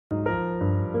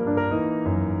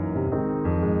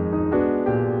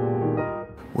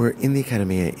We're in the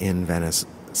Accademia in Venice,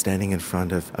 standing in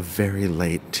front of a very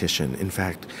late Titian. In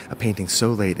fact, a painting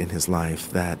so late in his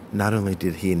life that not only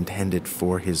did he intend it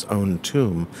for his own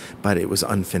tomb, but it was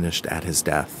unfinished at his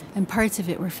death. And parts of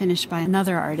it were finished by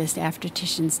another artist after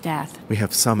Titian's death. We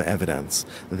have some evidence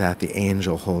that the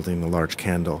angel holding the large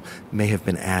candle may have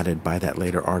been added by that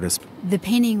later artist. The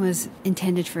painting was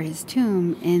intended for his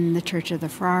tomb in the Church of the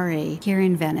Frari here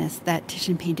in Venice that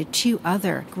Titian painted two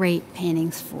other great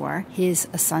paintings for, his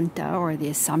Assunta, or the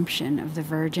Assumption of the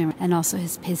Virgin, and also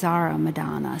his Pesaro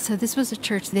Madonna. So this was a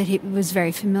church that he was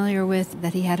very familiar with,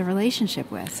 that he had a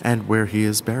relationship with. And where he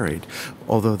is buried,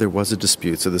 although there was a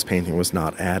dispute, so this painting was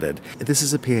not added. This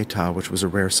is a Pieta, which was a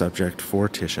rare subject for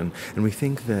Titian, and we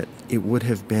think that it would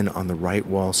have been on the right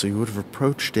wall, so you would have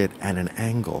approached it at an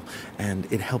angle,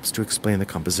 and it helps to explain the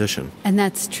composition. And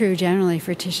that's true generally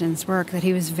for Titian's work, that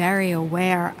he was very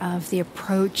aware of the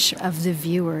approach of the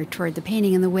viewer toward the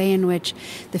painting and the way in which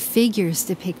the figures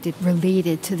depicted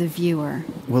related to the viewer.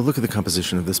 Well, look at the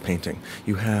composition of this painting.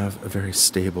 You have a very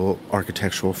stable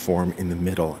architectural form in the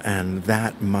middle, and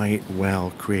that might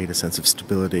well create a sense of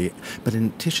stability. But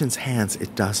in Titian's hands,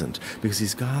 it doesn't, because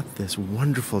he's got this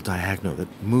wonderful diagonal that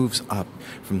moves up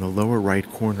from the lower right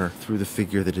corner through the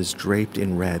figure that is draped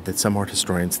in red, that some art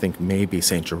historians think may be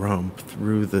St. Jerome,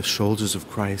 through the shoulders of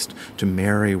Christ to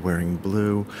Mary wearing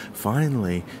blue,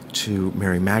 finally to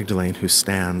Mary Magdalene who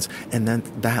stands, and then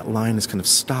that line is kind of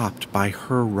stopped by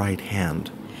her right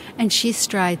hand. And she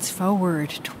strides forward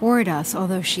toward us,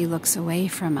 although she looks away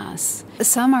from us.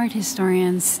 Some art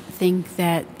historians think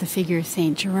that the figure of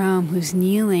St. Jerome, who's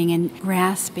kneeling and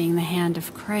grasping the hand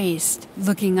of Christ,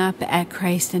 looking up at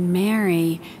Christ and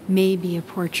Mary, may be a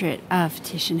portrait of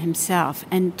Titian himself.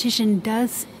 And Titian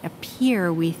does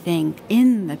appear, we think,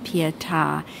 in the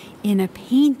Pieta, in a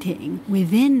painting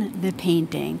within the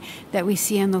painting that we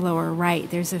see on the lower right.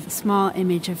 There's a small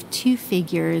image of two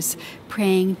figures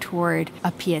praying toward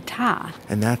a Pieta.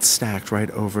 And that's stacked right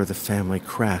over the family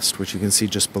crest, which you can see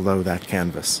just below that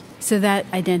canvas. So that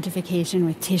identification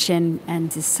with Titian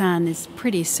and his son is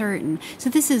pretty certain. So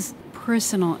this is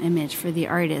personal image for the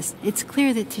artist. It's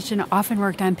clear that Titian often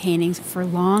worked on paintings for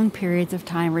long periods of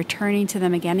time, returning to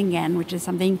them again and again, which is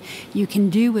something you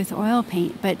can do with oil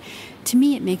paint. But to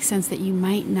me, it makes sense that you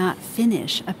might not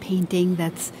finish a painting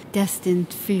that's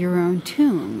destined for your own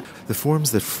tomb. The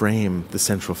forms that frame the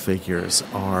central figures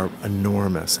are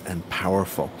enormous and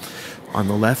powerful. On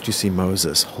the left, you see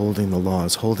Moses holding the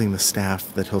laws, holding the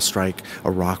staff that he'll strike a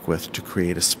rock with to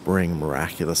create a spring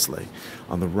miraculously.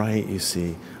 On the right, you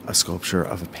see a sculpture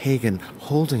of a pagan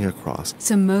holding a cross.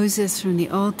 So Moses from the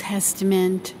Old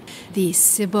Testament, the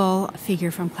Sibyl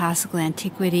figure from classical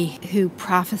antiquity who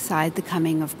prophesied the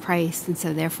coming of Christ, and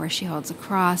so therefore she holds a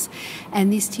cross.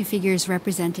 And these two figures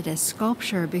represented as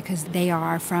sculpture because they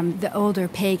are from the older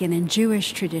pagan and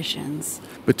Jewish traditions.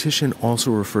 But Titian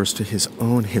also refers to his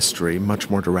own history much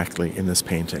more directly in this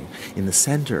painting. In the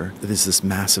center, there's this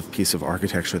massive piece of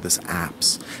architecture, this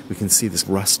apse. We can see this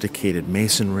rusticated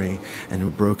masonry and a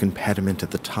broken pediment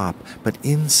at the top. But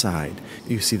inside,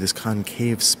 you see this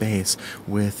concave space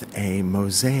with a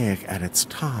mosaic at its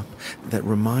top that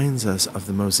reminds us of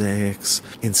the mosaics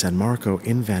in San Marco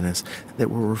in Venice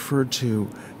that were referred to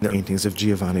in the paintings of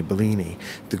Giovanni Bellini,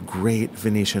 the great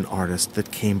Venetian artist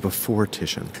that came before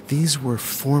Titian. These were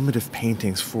formative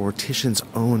paintings for Titian's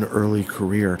own early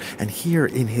career, and here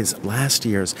in his last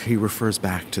years, he refers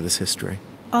back to this history.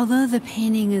 Although the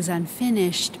painting is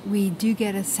unfinished, we do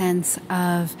get a sense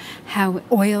of how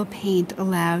oil paint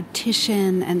allowed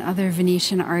Titian and other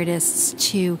Venetian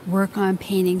artists to work on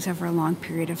paintings over a long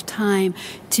period of time,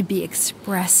 to be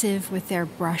expressive with their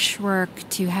brushwork,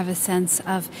 to have a sense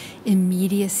of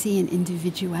immediacy and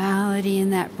individuality in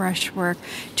that brushwork,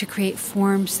 to create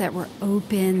forms that were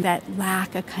open, that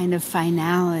lack a kind of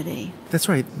finality. That's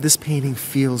right. This painting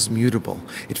feels mutable.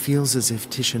 It feels as if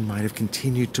Titian might have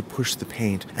continued to push the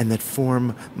paint, and that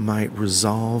form might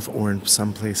resolve or in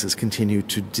some places continue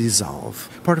to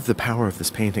dissolve. Part of the power of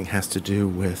this painting has to do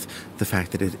with the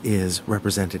fact that it is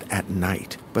represented at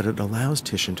night, but it allows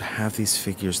Titian to have these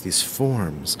figures, these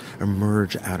forms,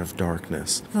 emerge out of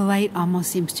darkness. The light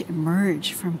almost seems to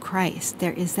emerge from Christ.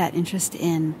 There is that interest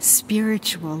in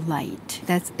spiritual light.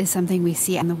 That is something we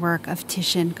see in the work of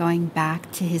Titian going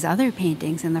back to his other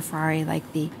paintings in the Frari,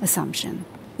 like the Assumption.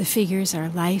 The figures are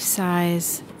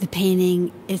life-size. The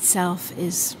painting itself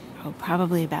is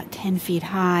probably about 10 feet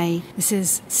high. This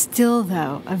is still,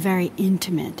 though, a very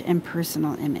intimate and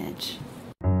personal image.